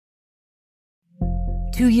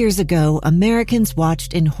2 years ago, Americans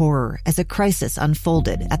watched in horror as a crisis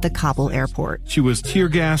unfolded at the Kabul airport. She was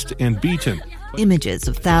tear-gassed and beaten. Images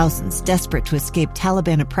of thousands desperate to escape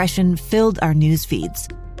Taliban oppression filled our news feeds.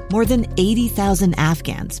 More than 80,000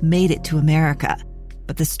 Afghans made it to America.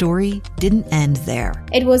 But the story didn't end there.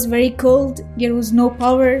 It was very cold. There was no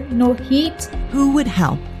power, no heat. Who would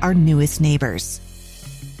help our newest neighbors?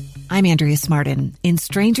 I'm Andrea Smartin. In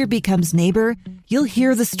Stranger Becomes Neighbor, you'll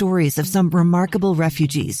hear the stories of some remarkable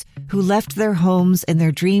refugees who left their homes and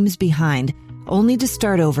their dreams behind, only to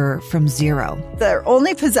start over from zero. Their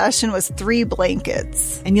only possession was 3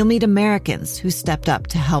 blankets. And you'll meet Americans who stepped up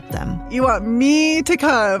to help them. You want me to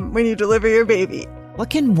come when you deliver your baby. What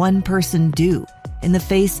can one person do in the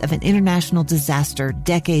face of an international disaster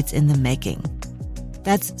decades in the making?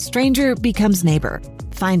 That's Stranger Becomes Neighbor.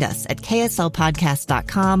 Find us at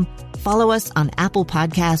kslpodcast.com. Follow us on Apple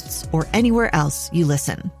Podcasts or anywhere else you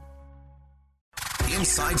listen.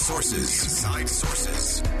 Inside Sources. Inside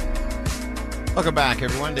Sources. Welcome back,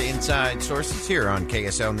 everyone, to Inside Sources here on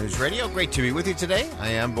KSL News Radio. Great to be with you today. I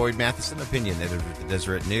am Boyd Matheson, opinion editor at the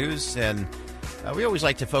Deseret News, and we always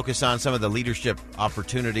like to focus on some of the leadership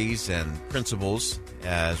opportunities and principles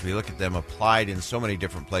as we look at them applied in so many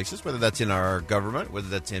different places, whether that's in our government, whether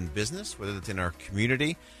that's in business, whether that's in our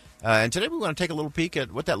community. And today we want to take a little peek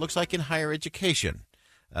at what that looks like in higher education.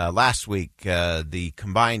 Last week, the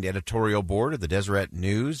combined editorial board of the Deseret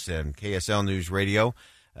News and KSL News Radio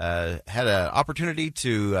had an opportunity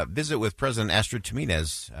to visit with President Astrid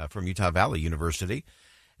Timinez from Utah Valley University.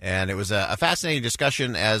 And it was a fascinating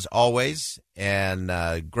discussion, as always, and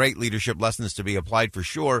great leadership lessons to be applied for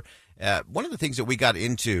sure. One of the things that we got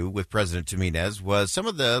into with President Timinez was some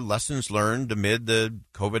of the lessons learned amid the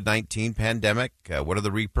COVID-19 pandemic. What are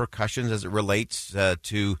the repercussions as it relates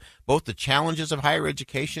to both the challenges of higher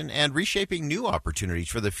education and reshaping new opportunities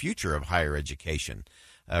for the future of higher education?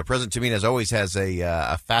 President Timinez always has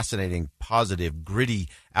a fascinating, positive, gritty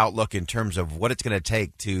outlook in terms of what it's going to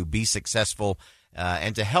take to be successful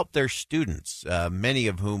and to help their students, many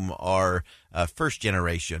of whom are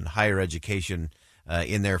first-generation higher education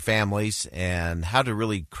in their families, and how to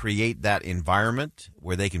really create that environment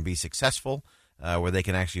where they can be successful, where they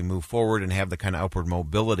can actually move forward and have the kind of upward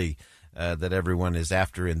mobility that everyone is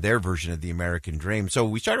after in their version of the American dream. So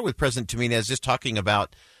we started with President Timinez just talking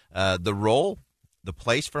about the role, the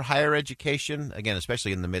place for higher education, again,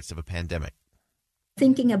 especially in the midst of a pandemic.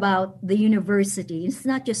 Thinking about the university, it's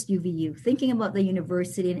not just UVU, thinking about the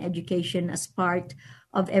university and education as part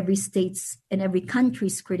of every state's and every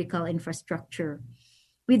country's critical infrastructure.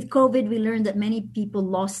 With COVID, we learned that many people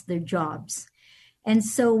lost their jobs. And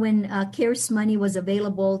so when CARES money was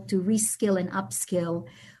available to reskill and upskill,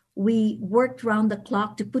 we worked round the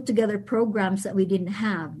clock to put together programs that we didn't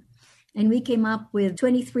have. And we came up with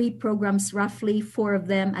 23 programs, roughly 4 of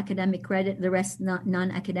them academic credit, the rest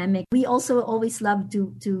non-academic. We also always love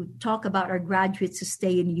to talk about our graduates who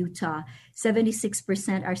stay in Utah.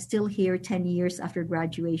 76% are still here 10 years after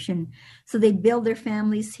graduation. So they build their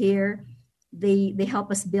families here. They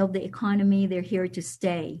help us build the economy. They're here to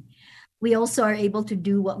stay. We also are able to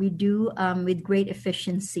do what we do with great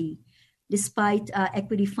efficiency. Despite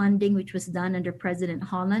equity funding, which was done under President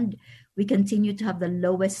Holland, we continue to have the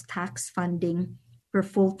lowest tax funding per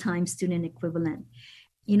full-time student equivalent.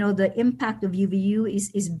 You know, the impact of UVU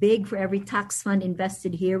is big. For every tax fund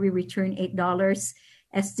invested here, we return $8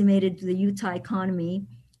 estimated to the Utah economy.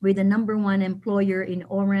 We're the number 1 employer in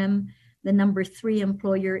Orem, the number 3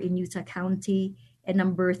 employer in Utah County, and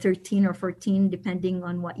number 13 or 14, depending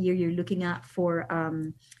on what year you're looking at for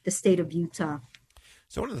the state of Utah.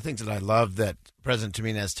 So one of the things that I love that President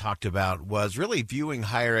Timinez talked about was really viewing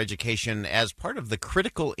higher education as part of the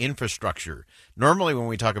critical infrastructure. Normally when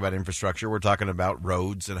we talk about infrastructure, we're talking about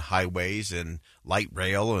roads and highways and light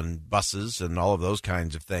rail and buses and all of those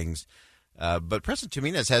kinds of things. But President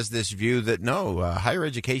Timinez has this view that, no, higher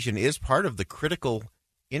education is part of the critical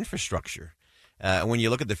infrastructure. When you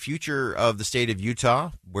look at the future of the state of Utah,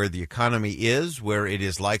 where the economy is, where it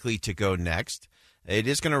is likely to go next, it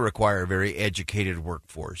is going to require a very educated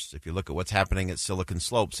workforce. If you look at what's happening at Silicon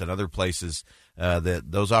Slopes and other places,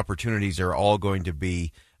 those opportunities are all going to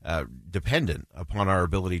be dependent upon our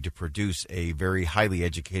ability to produce a very highly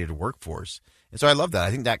educated workforce. And so I love that.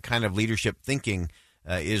 I think that kind of leadership thinking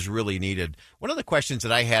is really needed. One of the questions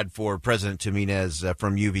that I had for President Timinez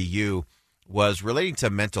from UVU was relating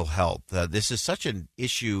to mental health. This is such an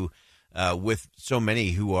issue with so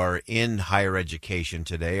many who are in higher education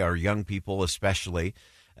today, our young people especially.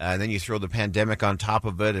 And then you throw the pandemic on top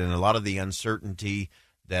of it and a lot of the uncertainty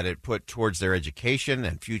that it put towards their education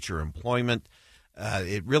and future employment.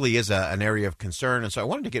 it really is an area of concern. And so I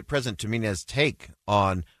wanted to get President Tumminez's take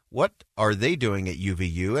on what are they doing at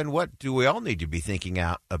UVU and what do we all need to be thinking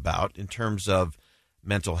about in terms of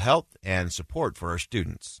mental health and support for our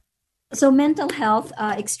students. So mental health,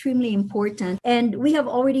 extremely important. And we have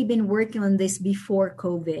already been working on this before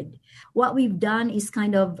COVID. What we've done is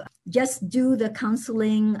kind of just do the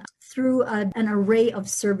counseling through an array of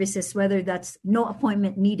services, whether that's no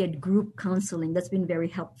appointment needed group counseling. That's been very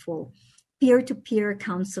helpful. Peer-to-peer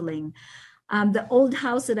counseling. The old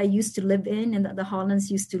house that I used to live in and that the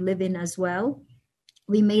Hollands used to live in as well,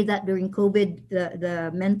 we made that during COVID,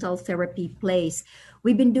 the mental therapy place.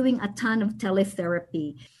 We've been doing a ton of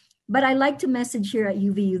teletherapy. But I like to message here at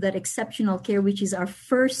UVU that exceptional care, which is our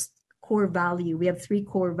first core value, we have 3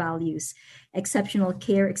 core values: exceptional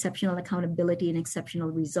care, exceptional accountability, and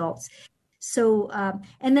exceptional results. So,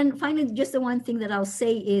 and then finally, just the one thing that I'll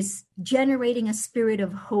say is generating a spirit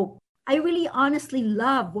of hope. I really honestly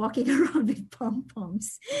love walking around with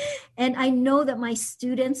pom-poms. And I know that my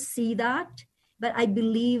students see that. But I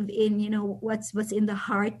believe in, what's in the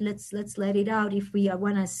heart. Let's let it out. If we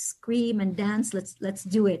want to scream and dance, let's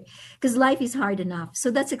do it. Because life is hard enough. So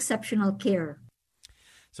that's exceptional care.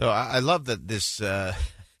 So I love that this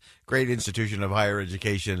great institution of higher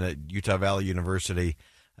education at Utah Valley University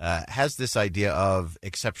has this idea of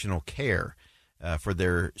exceptional care for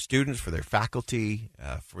their students, for their faculty,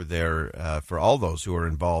 for all those who are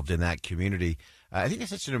involved in that community. I think it's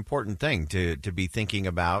such an important thing to be thinking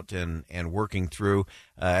about and working through.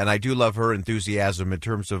 And I do love her enthusiasm in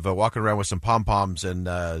terms of walking around with some pom-poms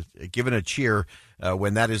and giving a cheer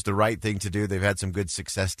when that is the right thing to do. They've had some good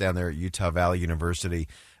success down there at Utah Valley University.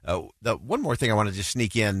 One more thing I want to just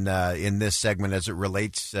sneak in this segment as it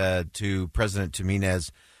relates to President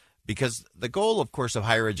Tumminez, because the goal, of course, of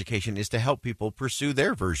higher education is to help people pursue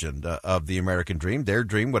their version of the American dream, their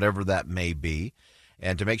dream, whatever that may be,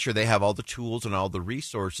 and to make sure they have all the tools and all the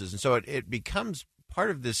resources. And so it becomes part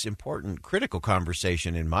of this important, critical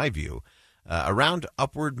conversation, in my view, around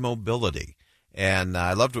upward mobility. And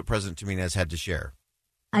I loved what President Tumminez had to share.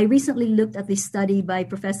 I recently looked at this study by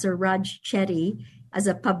Professor Raj Chetty as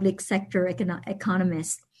a public sector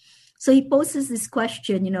economist. So he poses this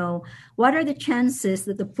question, what are the chances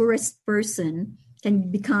that the poorest person can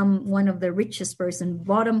become one of the richest person,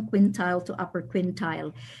 bottom quintile to upper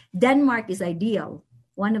quintile? Denmark is ideal,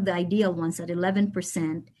 one of the ideal ones at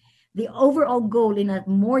 11%. The overall goal in a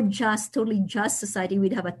more just, totally just society,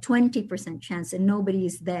 we'd have a 20% chance and nobody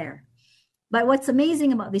is there. But what's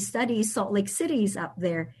amazing about this study is Salt Lake City is up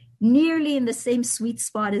there, nearly in the same sweet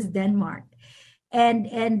spot as Denmark.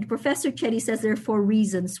 And Professor Chetty says there are 4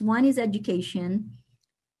 reasons. 1 is education.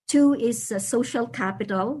 2 is social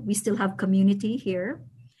capital. We still have community here.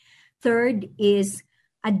 3rd is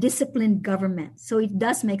a disciplined government. So it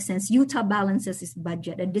does make sense. Utah balances its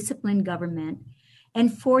budget, a disciplined government.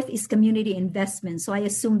 And 4th is community investment. So I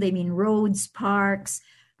assume they mean roads, parks,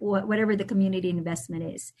 whatever the community investment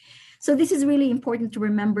is. So this is really important to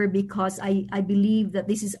remember because I believe that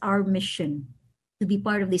this is our mission, to be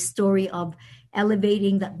part of this story of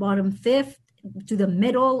elevating that bottom fifth to the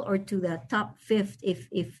middle or to the top fifth,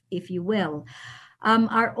 if you will.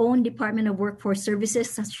 Our own Department of Workforce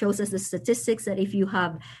Services shows us the statistics that if you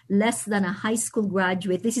have less than a high school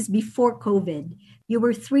graduate, this is before COVID, you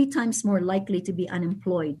were 3 times more likely to be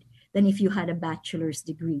unemployed than if you had a bachelor's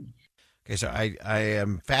degree. Okay, so I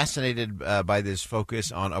am fascinated by this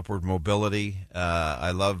focus on upward mobility.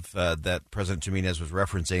 I love that President Tumminez was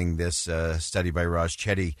referencing this study by Raj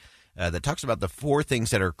Chetty that talks about the 4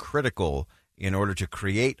 things that are critical in order to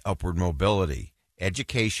create upward mobility: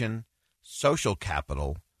 education, social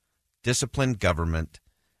capital, disciplined government,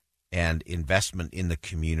 and investment in the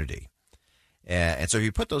community. And so if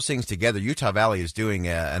you put those things together, Utah Valley is doing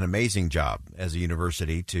an amazing job as a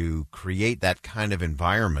university to create that kind of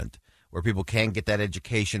environment where people can get that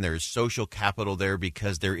education. There is social capital there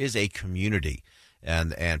because there is a community,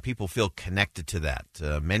 and people feel connected to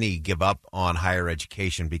that. Many give up on higher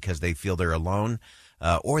education because they feel they're alone,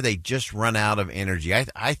 or they just run out of energy.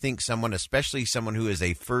 I think someone, especially someone who is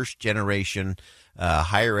a first-generation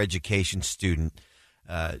higher education student,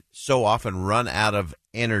 so often run out of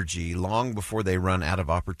energy long before they run out of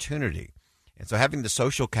opportunity. And so having the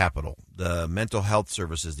social capital, the mental health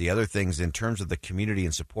services, the other things in terms of the community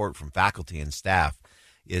and support from faculty and staff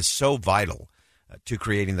is so vital to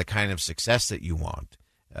creating the kind of success that you want.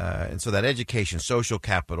 And so that education, social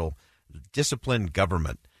capital, disciplined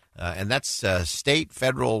government, and that's state,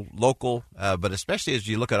 federal, local, but especially as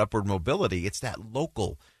you look at upward mobility, it's that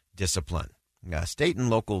local discipline, state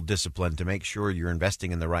and local discipline to make sure you're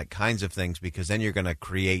investing in the right kinds of things, because then you're going to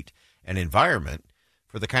create an environment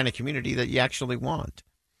for the kind of community that you actually want.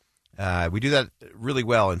 We do that really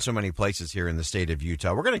well in so many places here in the state of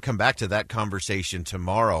Utah. We're going to come back to that conversation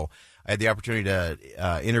tomorrow. I had the opportunity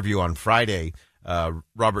to interview on Friday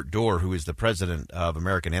Robert Doar, who is the president of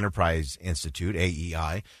American Enterprise Institute,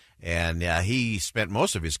 AEI, and he spent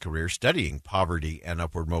most of his career studying poverty and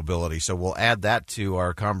upward mobility. So we'll add that to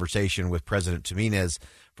our conversation with President Jimenez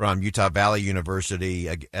from Utah Valley University.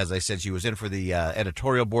 As I said, she was in for the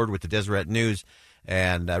editorial board with the Deseret News,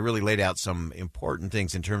 and really laid out some important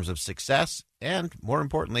things in terms of success and, more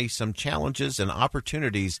importantly, some challenges and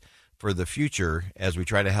opportunities for the future as we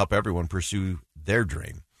try to help everyone pursue their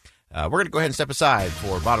dream. We're going to go ahead and step aside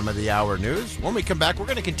for bottom of the hour news. When we come back, we're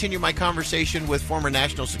going to continue my conversation with former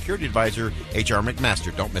National Security Advisor H.R.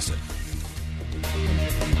 McMaster. Don't miss it.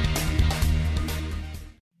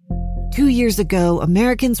 2 years ago,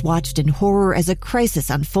 Americans watched in horror as a crisis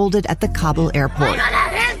unfolded at the Kabul airport.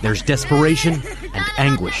 There's desperation and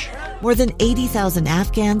anguish. More than 80,000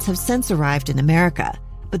 Afghans have since arrived in America,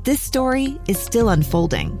 but this story is still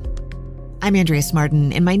unfolding. I'm Andrea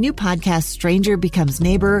Smartin. In my new podcast, Stranger Becomes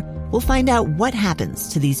Neighbor, we'll find out what happens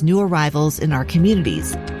to these new arrivals in our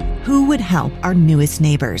communities. Who would help our newest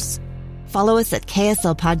neighbors? Follow us at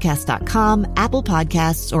kslpodcast.com, Apple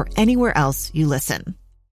Podcasts, or anywhere else you listen.